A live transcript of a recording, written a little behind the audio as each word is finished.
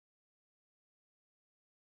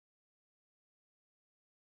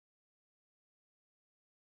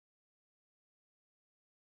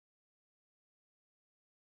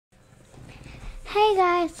Hey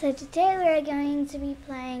guys, so today we are going to be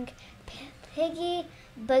playing Piggy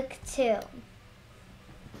Book 2.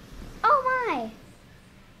 Oh my!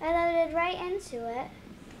 I loaded right into it.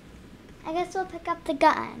 I guess we'll pick up the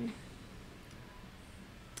gun.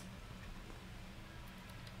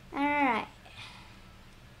 Alright.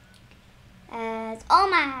 Oh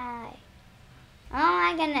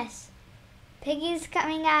my goodness. Piggy's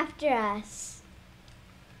coming after us.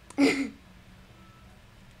 Run,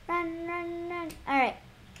 run, run. Alright,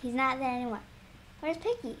 he's not there anymore. Where's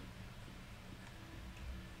Piggy?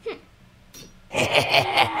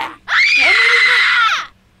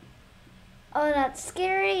 Oh, that's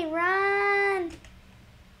scary. Run!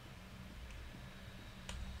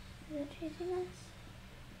 Is it chasing us?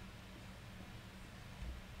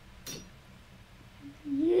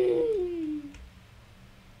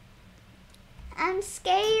 I'm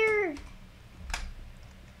scared.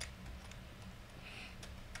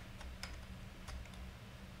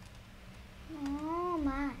 Oh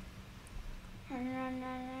my.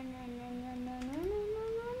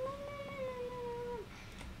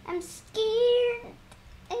 I'm scared.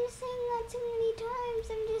 I'm saying that too many times.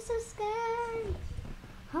 I'm just so scared.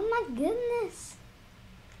 Oh my goodness.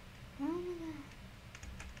 Oh my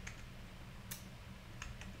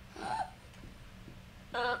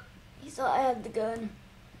god. He saw I had the gun.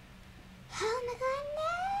 Oh my god,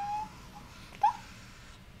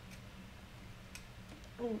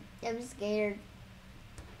 no. Ooh, I'm scared.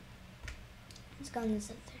 Let's go in this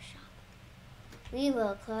other shop. We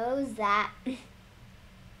will close that. He's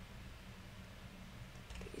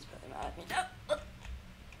probably not at me now.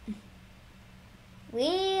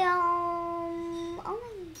 Oh my.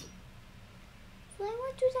 So I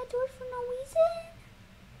went through that door for no reason?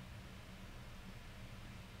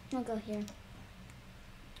 I'll go here.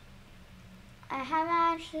 I haven't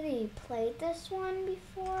actually played this one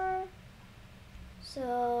before.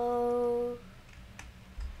 So,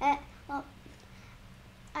 well,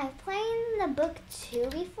 I've played the book 2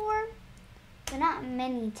 before, but not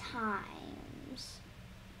many times.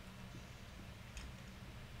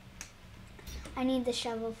 I need the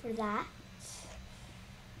shovel for that.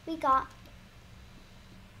 We got,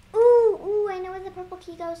 ooh, I know where the purple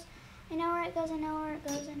key goes. I know where it goes, I know where it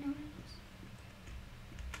goes, I know where it goes.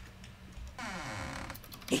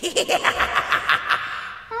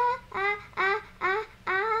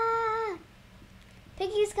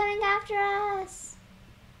 Piggy's coming after us.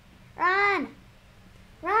 Run!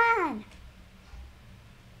 Run!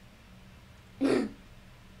 Wait.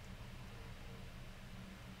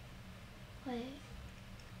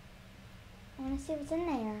 I want to see what's in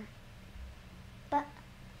there. But I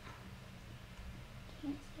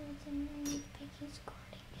can't see what's in there. Piggy's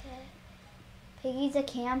guarding it. Piggy's a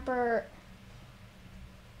camper.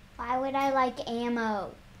 Why would I like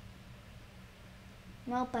ammo?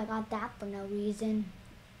 Nope, I got that for no reason.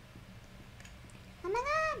 Oh my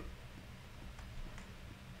god!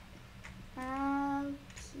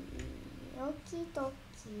 Okie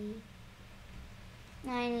dokie.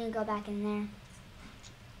 Now I need to go back in there.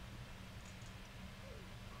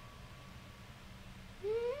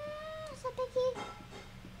 What's up, Piggy?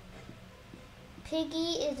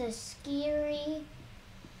 Piggy is a scary...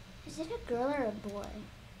 Is it a girl or a boy?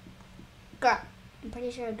 Girl. I'm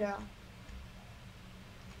pretty sure a girl.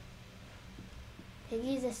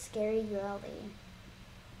 Piggy's a scary girlie.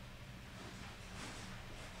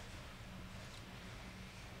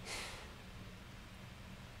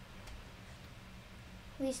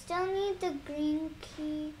 We still need the green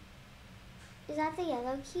key. Is that the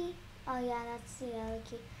yellow key? Oh yeah, that's the yellow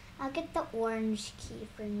key. I'll get the orange key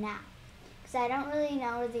for now, because I don't really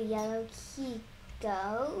know where the yellow key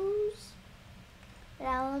goes. But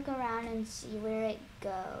I'll look around and see where it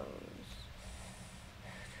goes.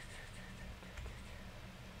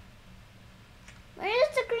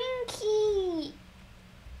 Where's the green key?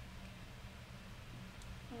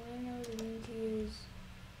 I don't know where the green key is.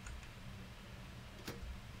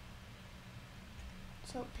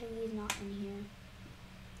 So Piggy's not in here.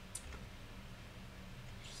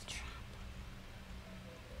 There's a trap.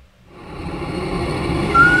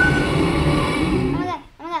 Oh my god,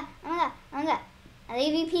 oh my god, oh my god, oh my god. I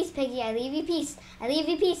leave you peace, Piggy. I leave you peace. I leave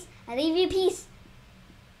you peace. I leave you peace.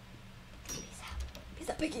 Peace out. Peace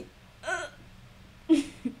out, Piggy.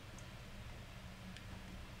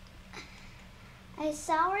 I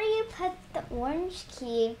saw where you put the orange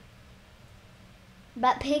key,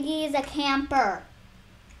 but Piggy is a camper.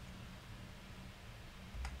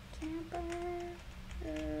 Camper.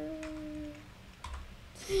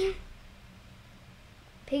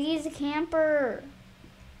 Piggy's a camper.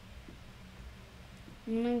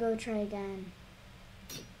 I'm gonna go try again.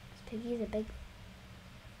 Piggy's a big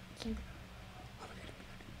can't.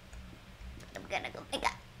 I'm gonna go.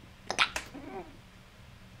 Okay.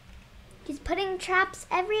 He's putting traps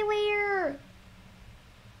everywhere.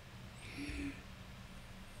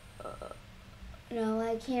 No,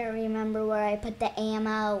 I can't remember where I put the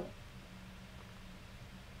ammo.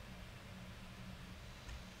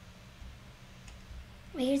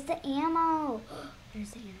 Where's the ammo?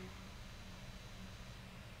 There's the ammo.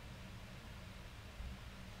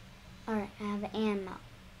 Alright, I have ammo.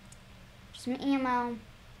 Some ammo.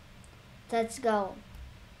 Let's go.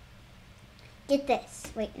 Get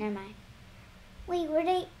this. Wait, never mind. Wait,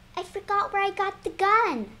 I forgot where I got the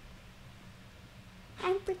gun.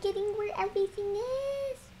 I'm forgetting where everything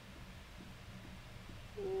is.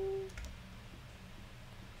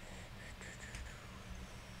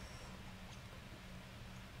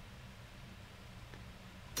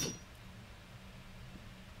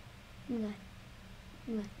 Oh my god.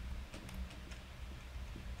 Oh my god.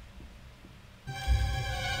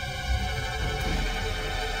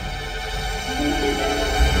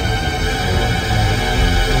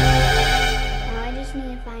 Now I just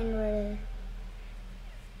need to find where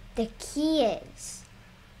the key is.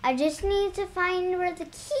 I just need to find where the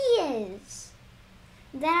key is.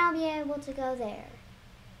 Then I'll be able to go there.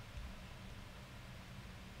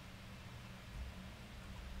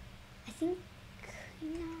 I think,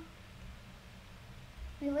 no.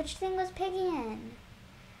 Wait, which thing was Piggy in?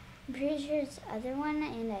 I'm pretty sure it's the other one,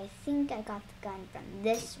 and I think I got the gun from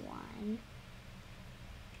this one.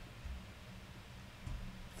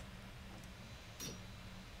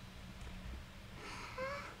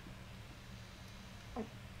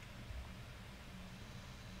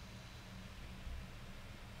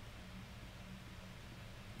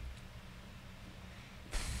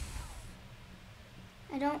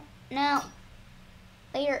 I don't know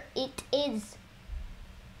where it is.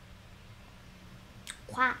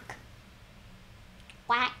 Quack.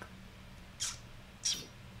 Quack.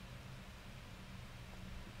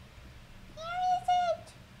 Where is it?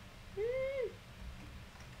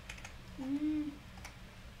 Oh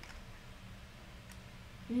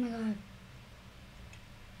my god.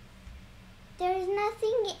 There's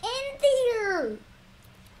nothing in there.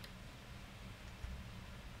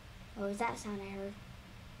 What was that sound I heard?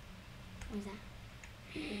 What was that?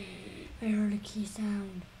 I heard a key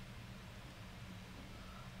sound.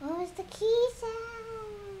 What was the key sound?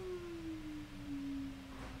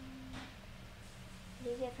 What do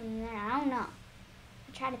you get from there? I don't know.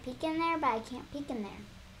 I try to peek in there, but I can't peek in there.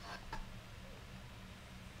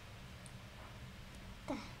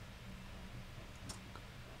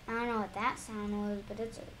 I don't know what that sound was, but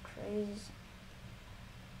it's a crazy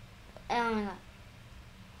sound.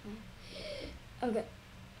 Oh my god.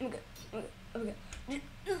 Okay.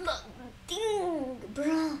 Ding,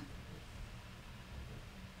 bruh.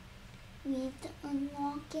 We need to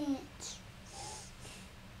unlock it.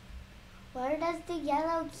 Where does the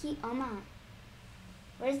yellow key? Oh my.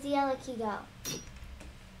 Where's the yellow key go? Are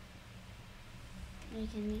you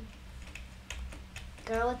kidding me?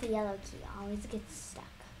 Girl with the yellow key always gets stuck.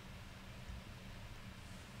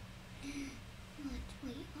 What?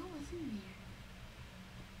 Wait, what was in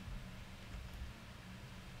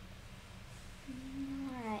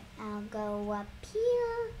there? Alright, I'll go up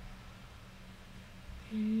here.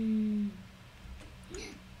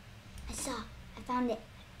 I found it.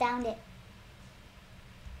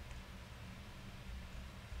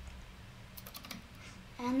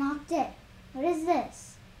 I unlocked it. What is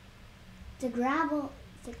this? The grapple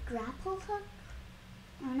hook?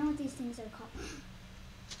 I don't know what these things are called.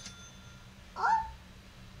 Oh!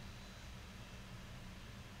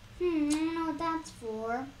 I don't know what that's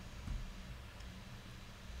for.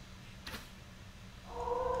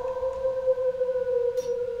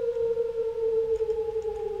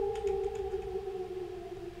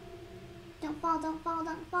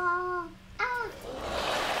 Don't fall. Ah!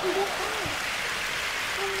 You get fall.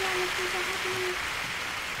 Oh yeah, this is happening.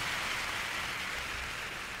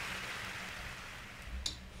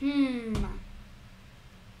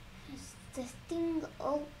 Is this thing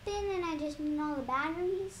open and I just need all the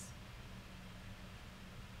batteries?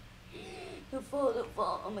 Don't fall.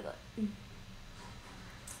 Oh my god.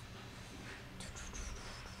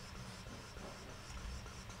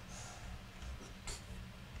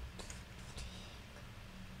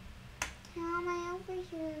 How am I over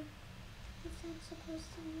here? Is that supposed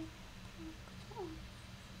to be?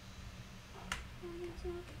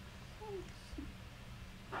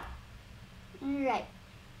 Alright.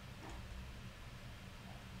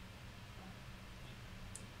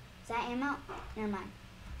 Is that ammo? Never mind.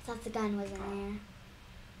 I thought the gun was in there.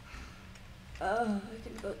 Oh, I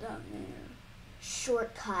can go down there.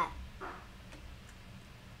 shortcut.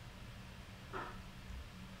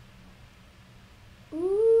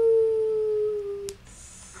 Ooh.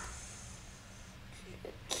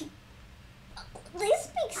 They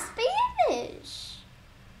speak Spanish.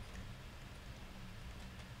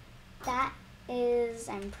 That is,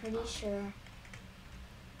 I'm pretty sure,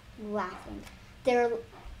 laughing. They're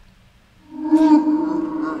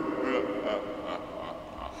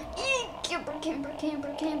camper, camper,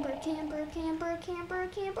 camper, camper, camper, camper, camper,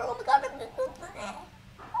 camper. Oh my god. Camper.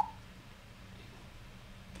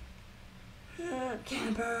 You're a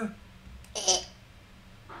camper.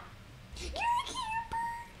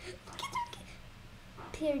 Look at that.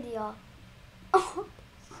 Period. Oh.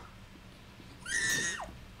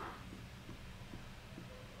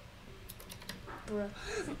 Bro.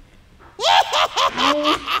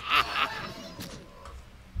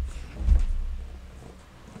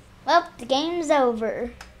 Well, the game's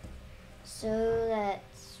over. So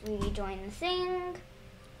let's rejoin the thing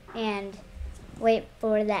and wait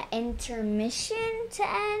for that intermission to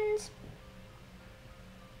end.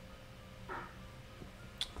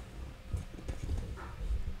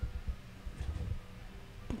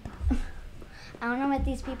 I don't know what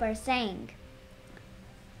these people are saying.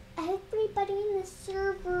 Everybody in the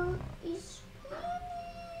server is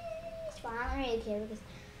Spanish. Well, I don't really care because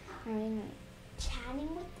I'm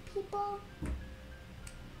chatting with the people.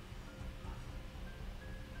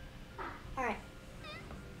 Alright.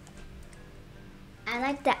 I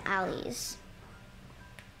like the alleys.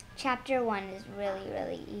 Chapter 1 is really,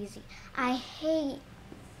 really easy. I hate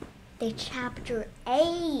the chapter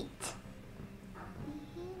 8.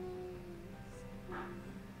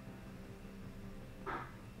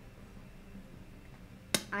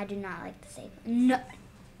 I do not like the save. No.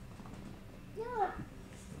 No.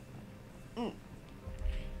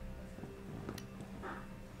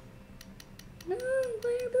 No,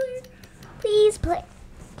 player. Please play.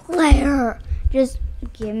 Player. Just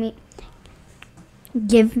give me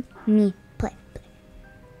play.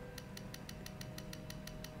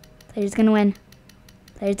 Player's gonna win.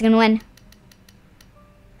 Player's gonna win.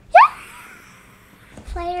 Yeah!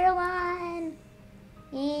 Player won.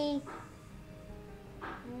 He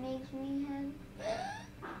makes me happy.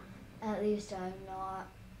 At least I'm not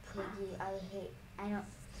Piggy.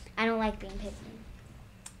 I don't like being Piggy.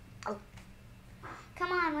 Oh.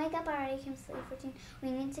 Come on, wake up already, Camsilly 14.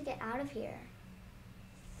 We need to get out of here.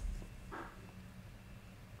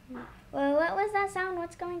 Well, what was that sound?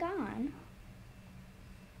 What's going on?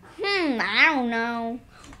 I don't know.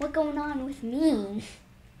 What's going on with me?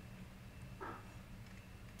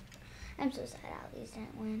 I'm so sad at least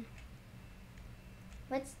didn't win.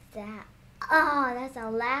 What's that? Oh, that's a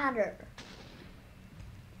ladder.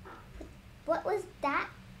 What was that?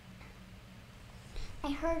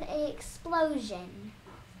 I heard an explosion.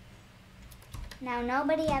 Now,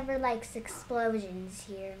 nobody ever likes explosions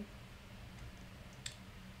here.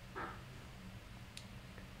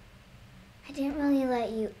 I didn't really let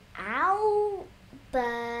you out,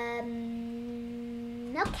 but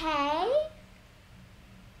okay.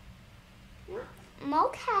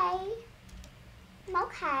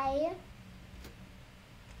 Okay.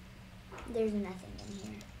 There's nothing in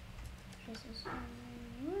here.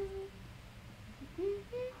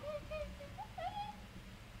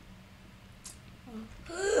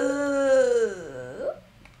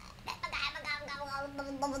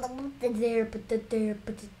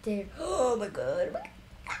 There. Oh my god.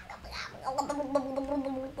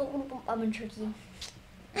 I'm in turkey.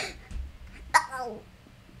 Uh-oh.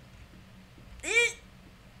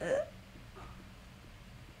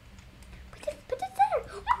 Put it there.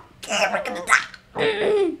 Okay, we're gonna die.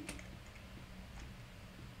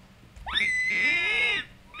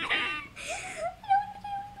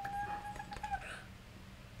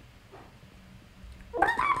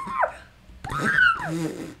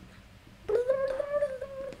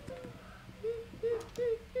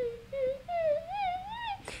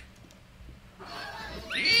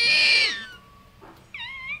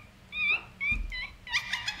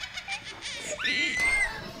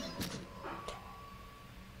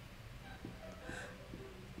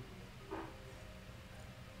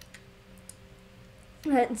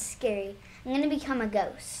 That's scary. I'm gonna become a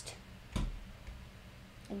ghost.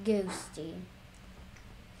 A ghosty.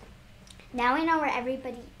 Now I know where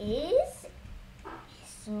everybody is.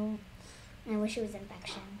 So I wish it was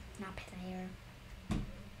infection, not player.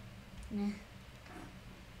 Nah.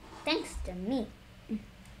 Thanks to me.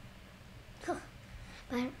 But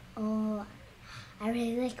oh, I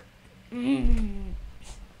really like.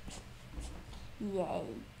 Yay.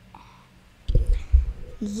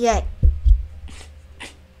 Yay.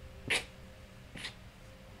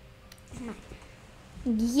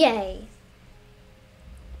 Yay.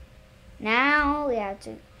 Now we have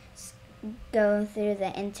to go through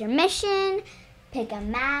the intermission, pick a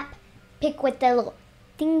map, pick with the little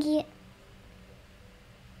thingy.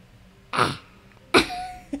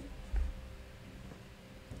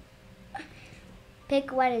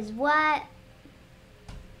 Pick what is what.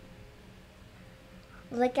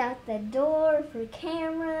 Look out the door for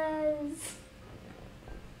cameras.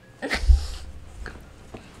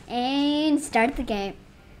 And start the game.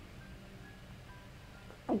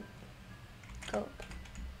 Oh. Go.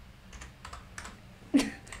 I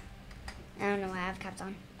don't know why I have caps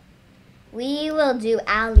on. We will do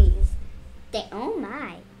alleys. Oh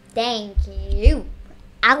my. Thank you.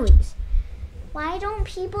 Alleys. Why don't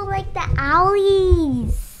people like the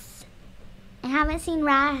alleys? I haven't seen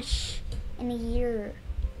Rash in a year.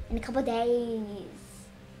 In a couple days.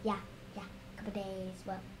 Yeah, a couple days.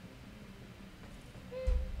 Well.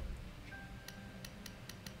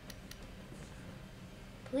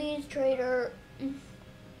 Please, trader.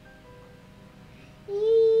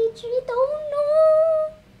 Don't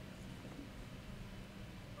know.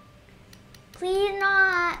 Please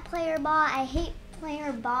not player bot. I hate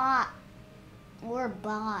player bot or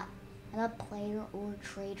bot. I love player or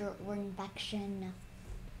trader or infection.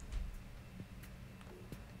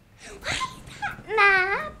 Why is that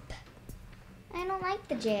map? I don't like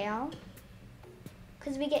the jail.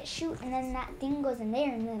 Because we get shoot and then that thing goes in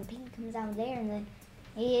there and then pink comes out there and then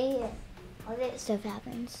yeah. All that stuff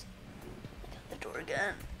happens. Got the door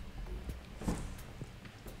again.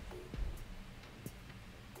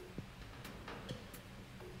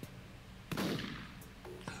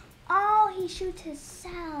 Oh, he shoots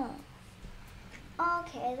himself.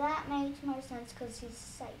 Okay, that makes more sense because he's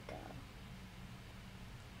psycho.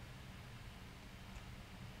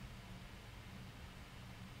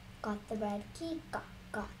 Got the red key,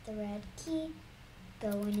 got the red key.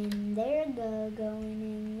 Going in there, going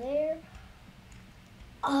in there.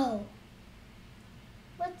 Oh.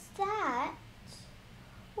 What's that?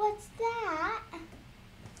 What's that?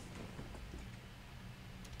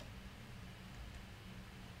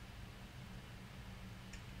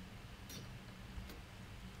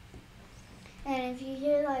 And if you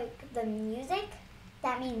hear like the music,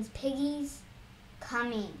 that means Piggy's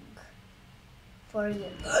coming for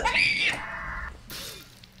you.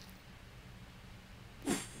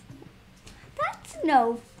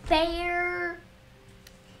 No fair.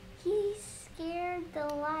 He scared the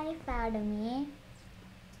life out of me.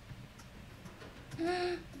 Oh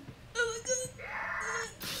my God.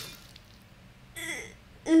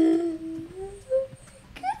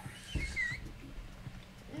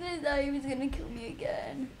 I thought he was gonna kill me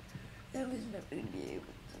again. I was never gonna be able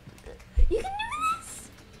to. You can do this.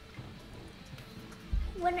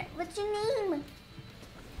 What's your name?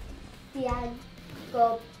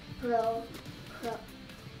 Diago Pro.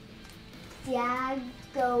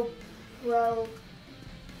 Diago Pro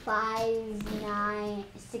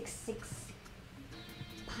 5966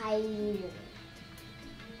 Pyre.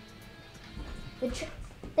 The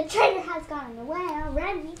trainer has gone away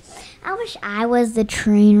already. I wish I was the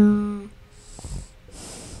trainer.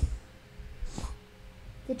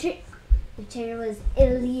 The trainer was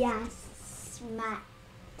Elias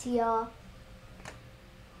Mattia.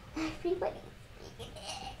 Everybody.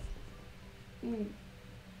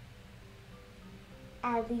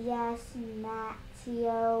 Elias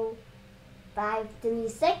Matteo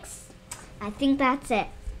 536. I think that's it.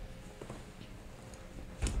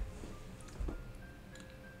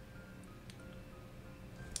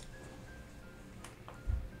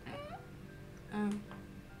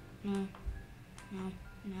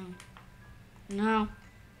 No.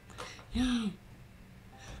 I'm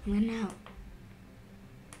gonna out.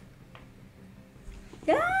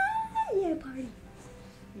 Yeah, party.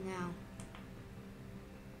 No.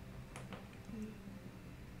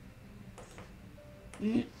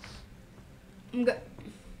 I'm good.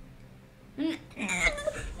 No.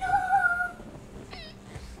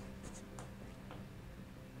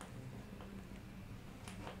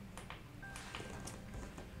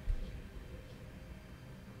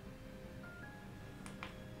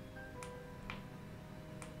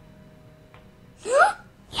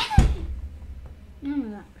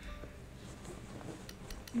 No.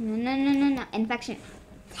 Infection.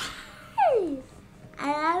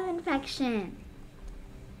 I love infection.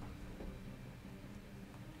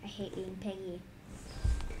 I hate being Piggy.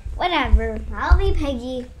 Whatever. I'll be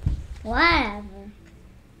Piggy. Whatever.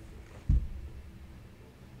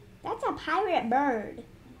 That's a pirate bird.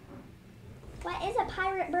 What is a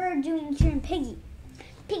pirate bird doing here in Piggy?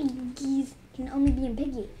 Piggies can only be in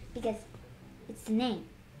Piggy because it's the name.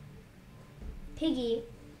 Piggy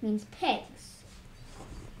means pigs.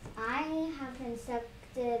 I have been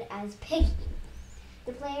selected as Piggy.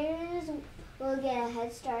 The players will get a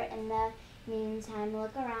head start in the meantime.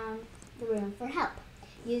 Look around the room for help.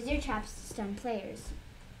 Use your traps to stun players.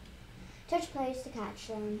 Touch players to catch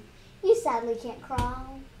them. You sadly can't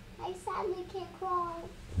crawl. I sadly can't crawl.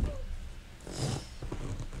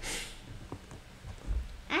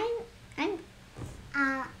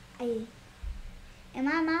 Am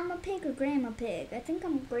I Mama Pig or Grandma Pig? I think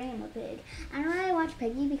I'm Grandma Pig. I don't really watch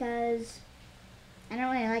Piggy because I don't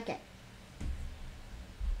really like it.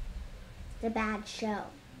 It's a bad show.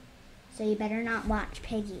 So you better not watch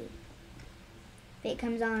Piggy. If it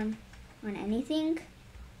comes on anything,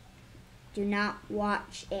 do not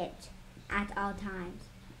watch it at all times.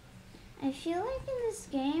 I feel like in this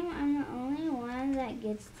game, I'm the only one that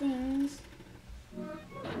gets things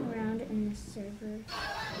around in this server.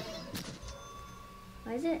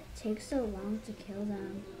 Why does it take so long to kill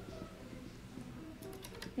them?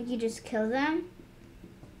 Like you just kill them?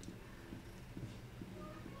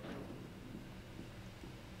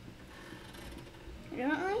 I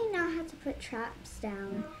don't really know how to put traps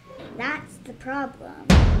down. That's the problem.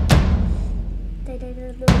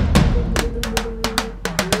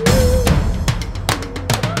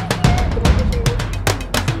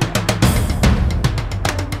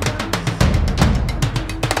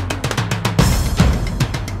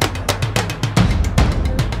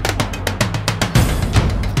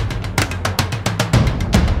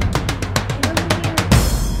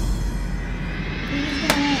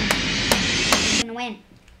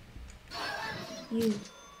 You.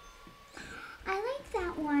 I like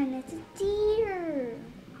that one. It's a deer.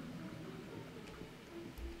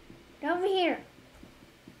 Get over here.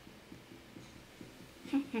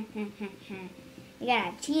 You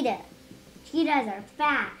got a cheetah. Cheetahs are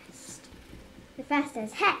fast. They're fast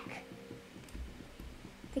as heck.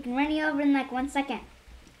 They can run you over in like 1 second.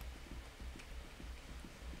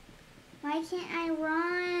 Why can't I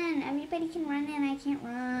run? Everybody can run and I can't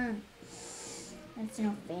run. That's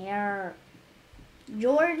no fair.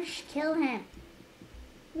 George, kill him.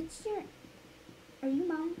 Are you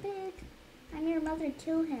Mom Pig? I'm your mother,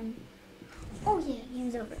 kill him. Oh yeah,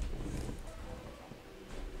 game's over.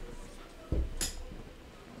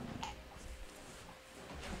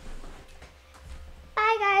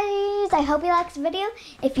 Bye guys, I hope you liked the video.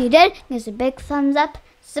 If you did, give us a big thumbs up,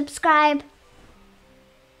 subscribe.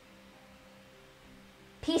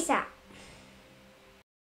 Peace out.